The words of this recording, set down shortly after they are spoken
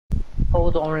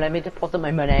Hold on, let me deposit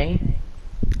my money.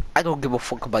 I don't give a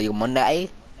fuck about your money.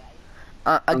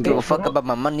 I Okay, give a fuck so- about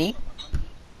my money.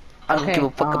 I don't Okay, give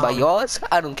a fuck about yours.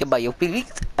 I don't care about your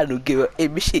feelings. I don't give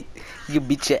a shit. You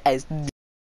bitch your ass.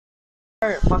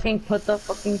 fucking put the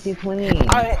fucking T20.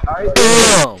 I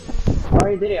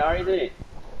already did it. I already did it.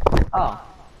 Oh.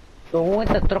 The one with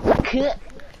the truck kit.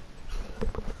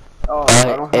 Oh, I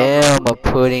I don't have am one. a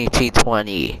pudding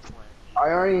T20. I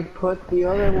already put the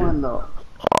other one though.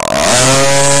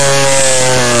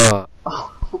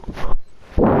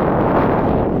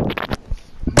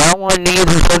 That one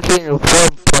needs fucking 4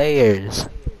 players.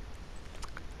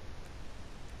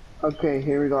 Okay,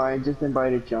 here we go. I just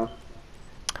invited you.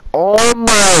 Oh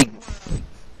my.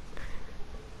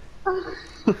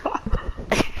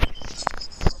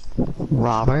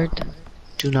 Robert,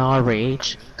 do not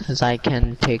rage, cause I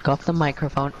can take off the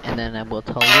microphone and then I will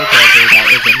tell your brother that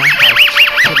is in my house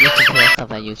to listen to the stuff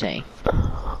that you say.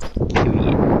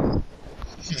 Period.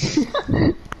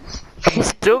 I'm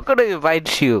still gonna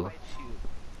invite you.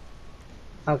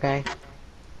 Okay.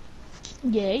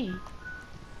 Yay.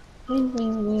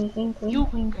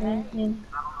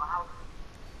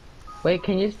 Wait,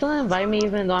 can you still invite me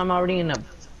even though I'm already in a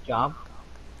job?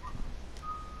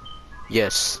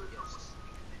 Yes.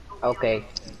 Okay.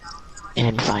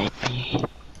 Invite me.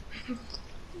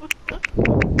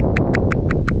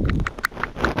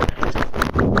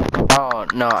 Oh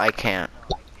no, I can't.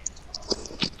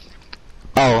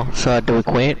 Oh, so do we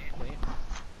quit?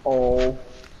 Oh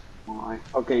my.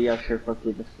 Okay, yeah, sure. Fuck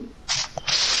you.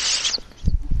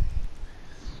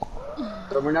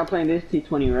 So we're not playing this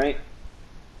T20, right?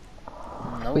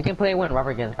 No. We can play when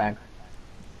Robert gets back.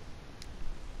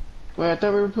 Wait, I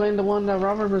thought we were playing the one that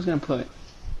Robert was gonna play.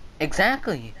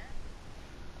 Exactly.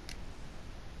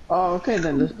 Oh, okay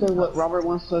then. Let's play what Robert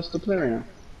wants us to play right now.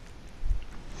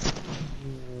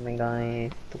 My guy.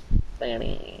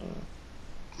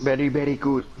 Very, very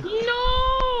good.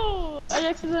 No! I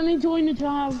accidentally joined the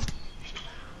job.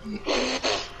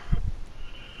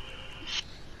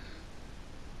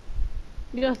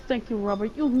 Yes, thank you,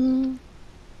 Robert.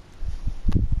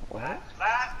 What?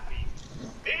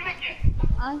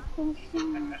 I can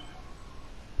see.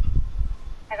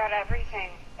 I got everything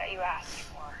that you asked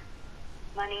for.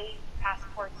 Money,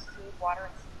 passports, food, water,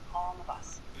 and all on the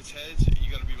bus. If it's heads,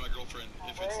 you gotta be my girlfriend.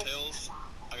 If it's tails,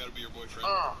 I gotta be your boyfriend.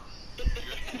 I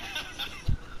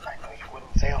know you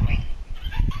wouldn't fail me.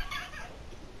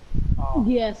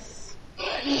 Yes.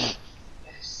 It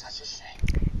is such a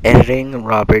shame. Editing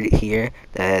Robert here.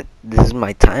 That this is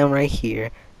my time right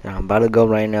here. That I'm about to go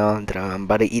right now. That I'm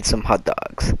about to eat some hot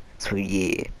dogs. So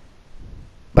yeah.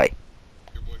 Bye.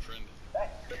 Your boyfriend.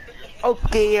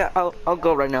 Okay, yeah, I'll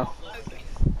go right now.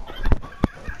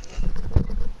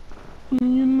 You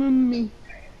mummy.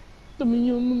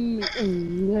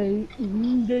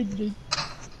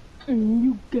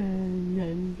 You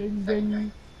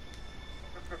can.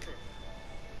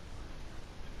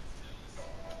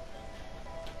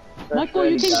 Michael,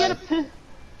 you can get a pin.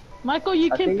 Michael, you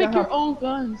can pick your own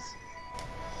guns.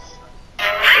 Hey,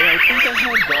 I think I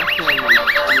had Joshua on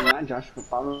my team. Not Joshua,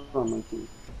 Pablo on my team.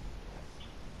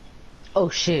 Oh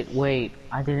shit, wait.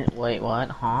 I didn't. Wait, what?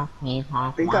 Huh? Me? Huh?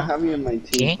 I think I have you in my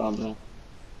team, Eh? Pablo.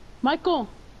 Michael,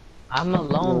 I'm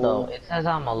alone though. It says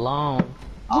I'm alone.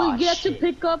 Aw, we get to shit.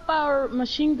 pick up our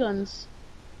machine guns.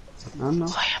 I don't know.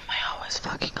 Why am I always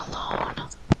fucking alone?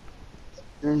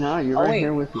 You're not. You're Oh, right wait.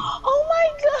 here with me. Oh my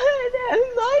god!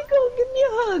 Michael, give me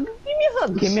a hug! Give me a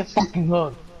hug! Give me a fucking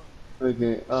hug!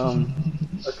 Okay,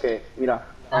 okay, mira.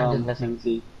 I'm just messing. Let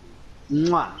me see.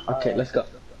 Mwah. Okay, let's go.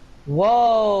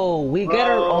 Whoa! We get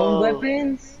our own Bro.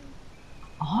 weapons?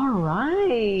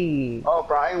 Alright! Oh,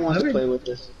 Brian wants to play with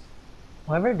us.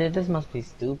 Whoever did this must be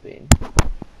stupid.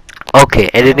 Okay,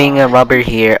 editing Robert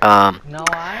here. You know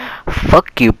why?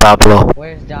 Fuck you, Pablo.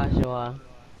 Where's Joshua?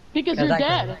 Because Because you're I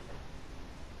can- dead.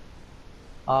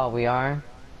 Oh, we are?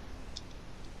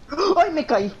 Ay, me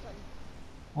caí.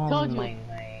 Oh Told you. my god.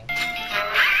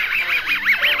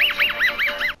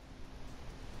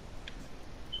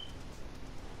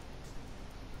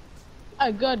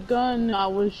 I got gun. I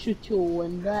will shoot you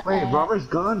in the Wait, ass. Robert's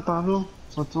gone, Pablo.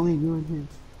 So it's only you and him.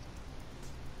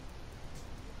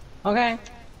 Okay.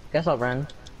 Guess I'll run.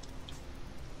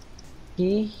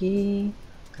 Hee hee.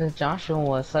 Cause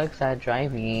Joshua sucks at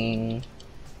driving.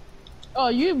 Oh,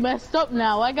 you messed up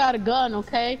now. I got a gun,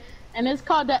 okay? And it's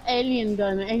called the alien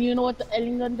gun. And you know what the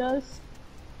alien gun does?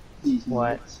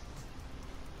 What?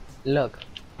 Look.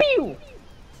 Pew!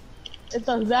 It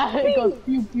does that. It goes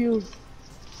pew pew.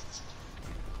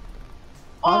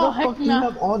 How Oh, the heck fuck do you no.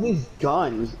 have all these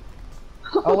guns?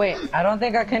 Oh wait, I don't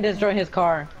think I can destroy his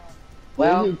car. Yeah,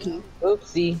 Well, you can.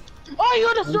 oopsie. Oh,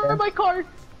 you destroyed my card.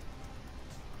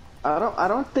 I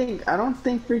don't think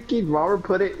freaking Robert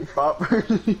put it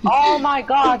properly. Oh my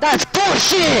god, that's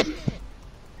bullshit!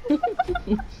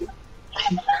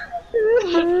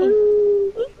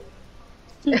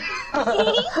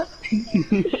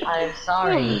 I'm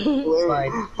sorry.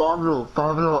 Wait,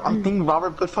 Pablo, I think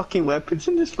Robert put fucking weapons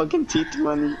in this fucking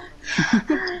T20.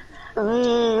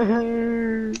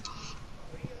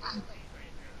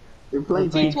 You're playing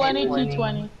T20, T20.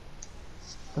 T20.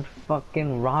 But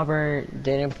fucking Robert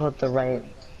didn't put the right.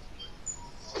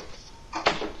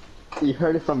 You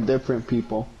heard it from different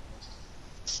people.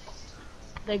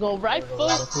 They go right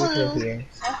foot through. Here.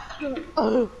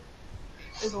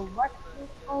 They go right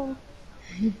foot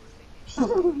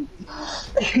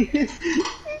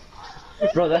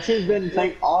Bro, that shit's been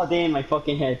playing all day in my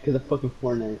fucking head because of fucking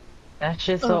Fortnite. That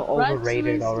shit's so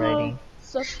overrated already.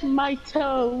 Suck my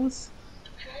toes.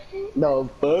 No,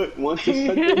 but once you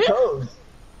suck your toes.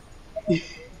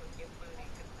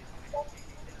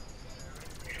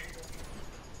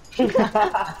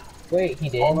 Wait, he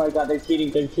did? Oh my god, they're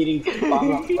cheating.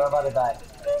 Pablo, we're about to die.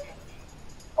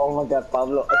 Oh my god,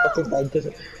 Pablo, I fucking died because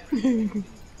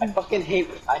I fucking hate.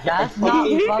 That's not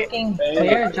fucking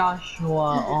fair,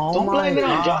 Joshua. Oh Don't my blame it on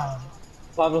god. Josh.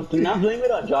 Pablo, do not blame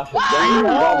it on Joshua. I Blame it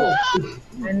on know. Robert.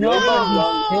 I know, but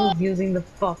he's still using the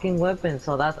fucking weapon,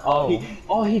 so that's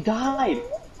He died.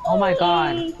 Oh my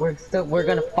god, we're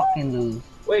gonna fucking lose.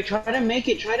 Wait, try to make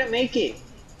it.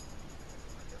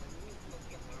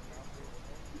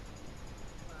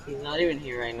 He's not even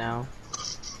here right now.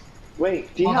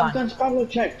 Wait, do you Hold have on. guns, Pablo?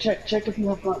 Check if you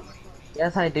have guns.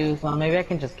 Yes, I do. So maybe I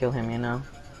can just kill him, you know.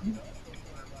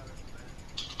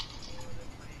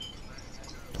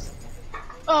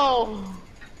 Oh.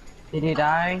 Did he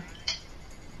die?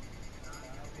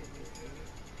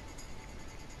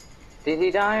 Did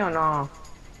he die or no?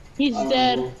 He's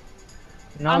dead.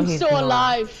 No, I'm he's still not.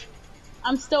 alive.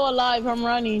 I'm still alive. I'm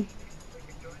running.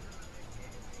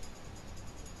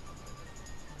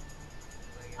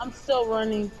 I'm still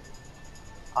running.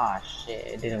 Ah shit,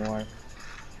 it didn't work.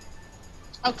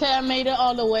 Okay, I made it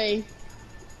all the way.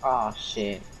 Oh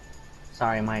shit.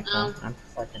 Sorry, Michael. No. I'm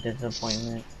such a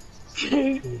disappointment.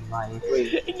 Life.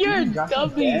 Wait, You're a Josh is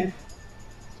dummy. dead?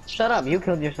 Shut up, you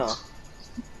killed yourself.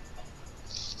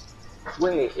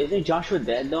 Wait, isn't Joshua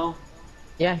dead though?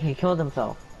 Yeah, he killed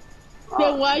himself.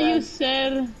 Then why man. you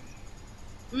said,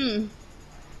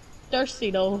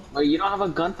 thirsty though? Wait, you don't have a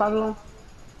gun, Pablo?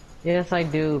 Yes, I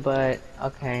do, but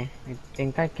okay. I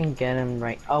think I can get him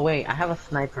right. Oh wait, I have a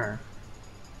sniper.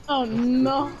 Oh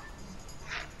no.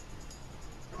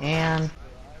 And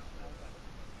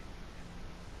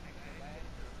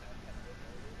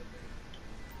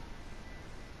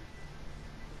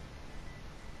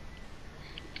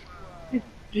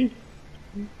You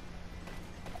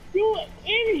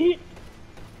idiot.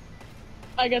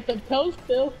 I got the toast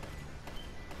still.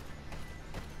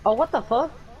 oh, what the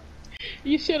fuck?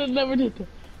 You should have never did that.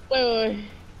 Wait.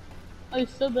 Are you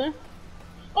still there?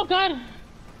 Oh god.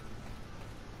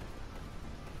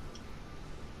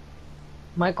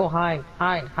 Michael, hide,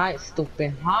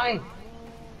 stupid, hide.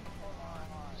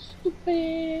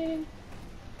 Stupid.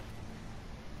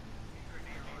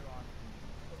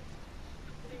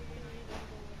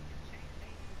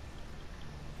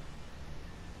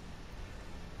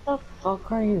 What the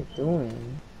fuck are you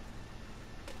doing?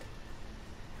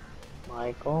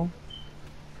 Michael?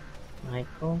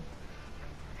 Michael?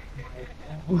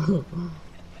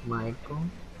 Michael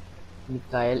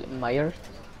Myers?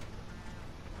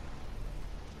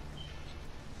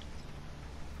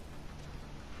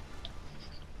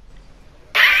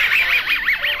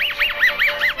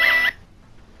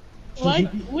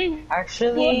 Like, we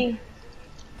Actually,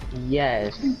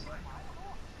 yes.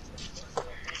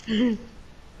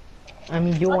 I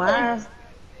mean, you Okay. asked.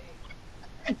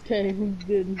 okay, we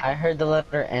did. I heard the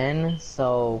letter N,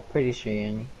 so pretty sure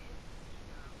you know.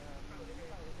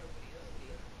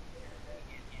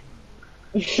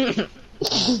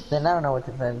 Then I don't know what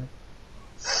to say.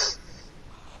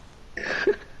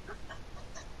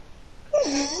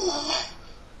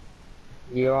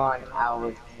 You're on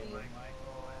our team.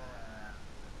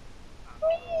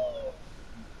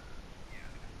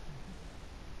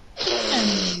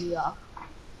 Yeah.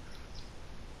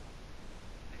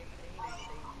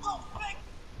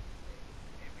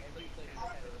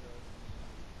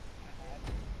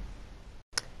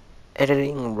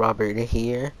 Editing Robert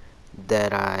here.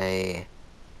 That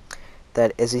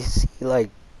as you see, like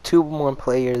 2 more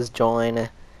players join,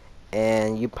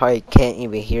 and you probably can't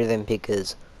even hear them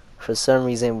because for some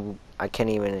reason I can't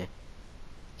even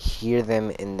hear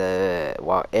them in the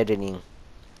while editing.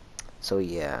 So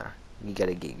yeah. You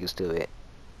gotta get used to it.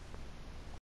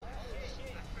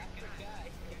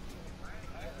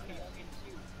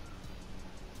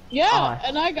 Yeah,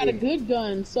 and I got a good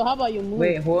gun. So how about you move?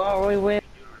 Wait, who are we with?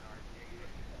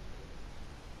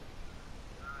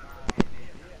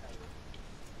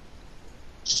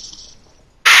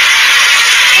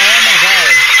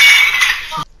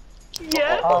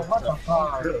 Yeah. Oh, what the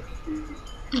fuck?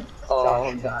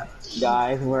 Oh, God.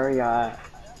 Guys, where are you at?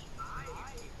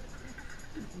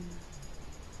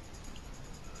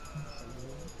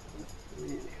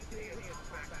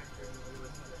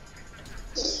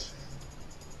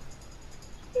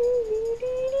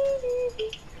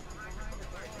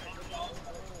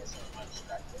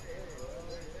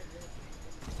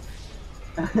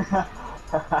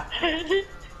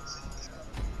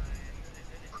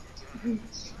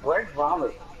 Where's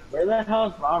Robert? Where the hell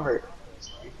is Robert?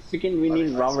 Freaking, we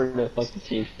need Robert to fucking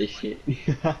change this shit.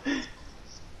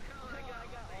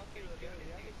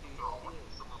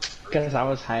 Because I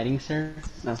was hiding, sir.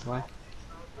 That's why.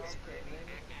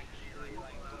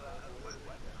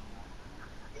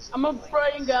 I'm gonna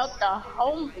bring out the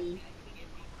homie.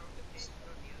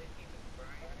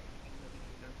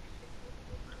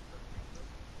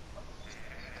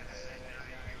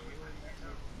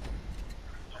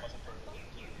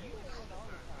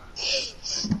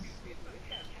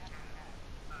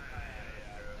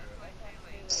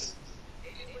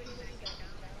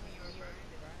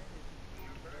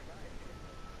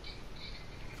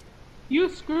 You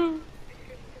screwed.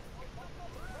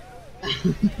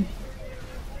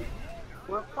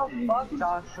 What the fuck,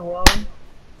 Joshua?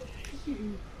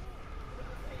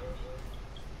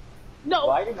 No.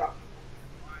 Why did I...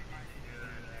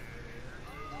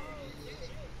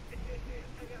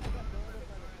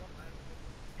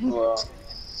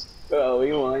 Well,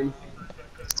 we won.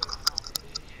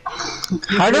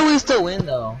 How do we still win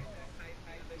though?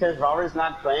 Because Robert's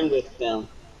not playing with them.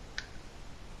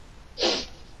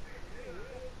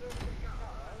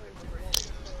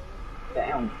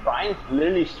 Damn, Brian's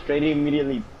literally straight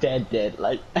immediately dead.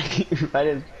 Like, right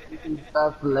as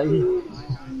start playing.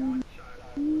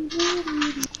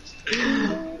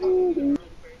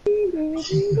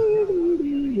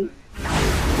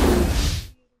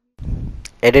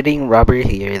 Editing Robert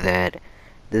here that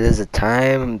this is the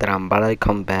time that I'm about to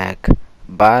come back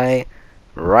by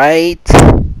right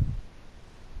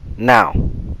now.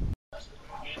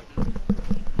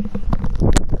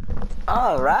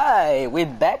 Alright, we're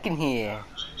back in here.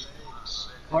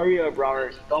 Hurry up,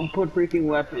 Robert. Don't put freaking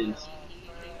weapons.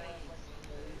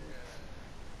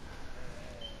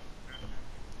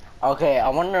 Okay, I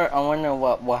wonder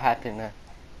what happened.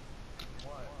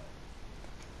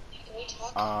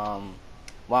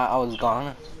 While I was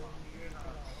gone.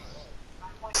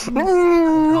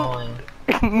 Going.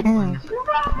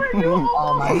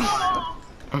 Oh my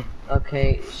god.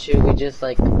 Okay, should we just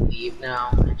like leave now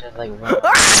and just like run?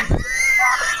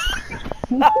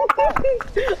 Oh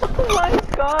my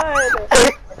god!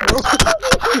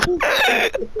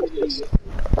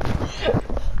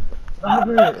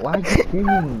 Robert, why are you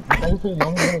screaming? That was a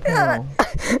long way ago.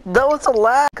 That was a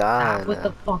lie. God. With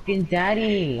the fucking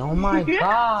daddy. Oh my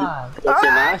god. Okay,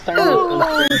 now it's starting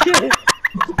to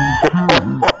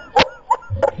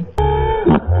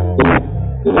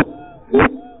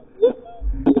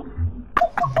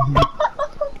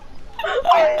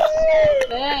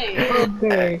Hey.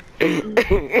 Okay.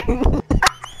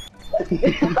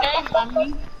 Okay,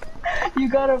 mommy. You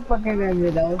gotta fucking end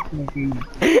it. That was fucking.